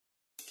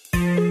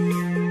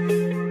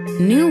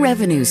New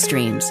revenue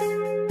streams.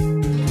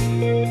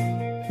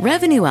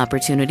 Revenue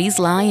opportunities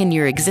lie in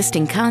your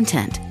existing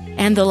content,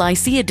 and the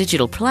Lycea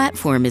digital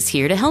platform is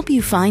here to help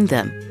you find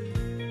them.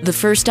 The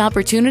first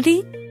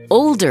opportunity?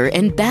 Older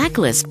and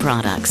backlist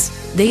products.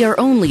 They are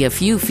only a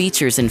few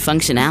features and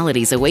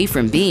functionalities away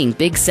from being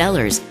big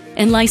sellers,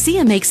 and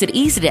Lycea makes it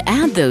easy to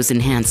add those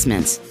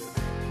enhancements.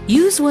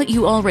 Use what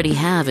you already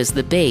have as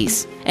the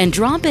base and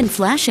drop in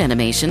flash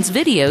animations,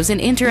 videos, and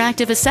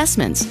interactive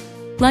assessments.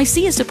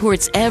 Lycea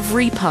supports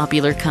every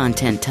popular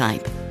content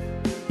type.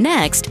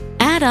 Next,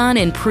 add-on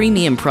and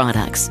premium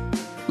products.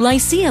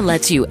 Lycea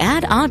lets you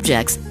add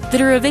objects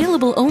that are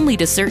available only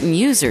to certain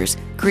users,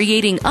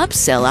 creating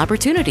upsell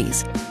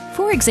opportunities.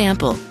 For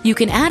example, you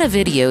can add a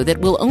video that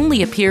will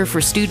only appear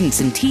for students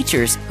and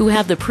teachers who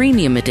have the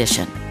premium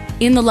edition.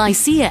 In the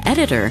Lycea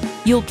editor,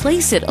 you'll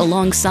place it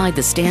alongside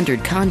the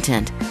standard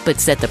content, but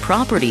set the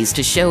properties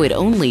to show it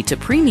only to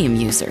premium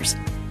users.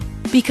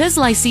 Because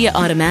Lycea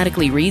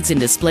automatically reads and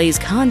displays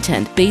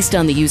content based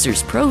on the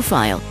user's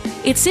profile,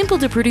 it's simple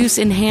to produce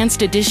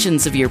enhanced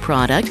editions of your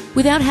product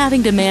without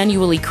having to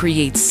manually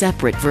create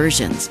separate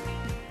versions.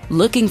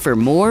 Looking for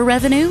more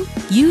revenue?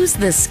 Use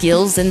the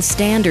Skills and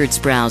Standards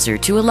browser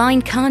to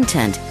align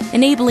content,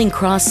 enabling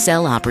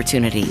cross-sell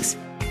opportunities.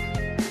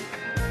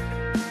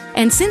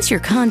 And since your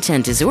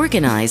content is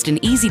organized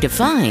and easy to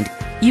find,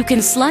 you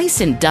can slice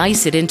and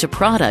dice it into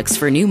products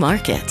for new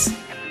markets.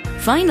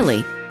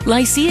 Finally,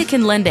 Lycea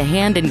can lend a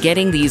hand in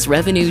getting these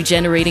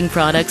revenue-generating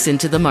products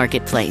into the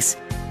marketplace.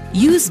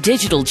 Use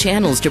digital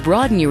channels to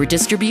broaden your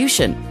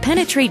distribution,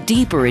 penetrate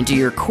deeper into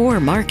your core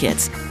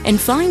markets,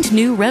 and find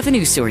new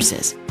revenue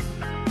sources.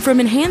 From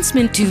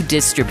enhancement to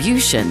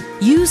distribution,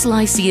 use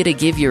Lycea to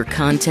give your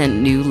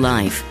content new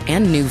life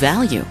and new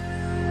value.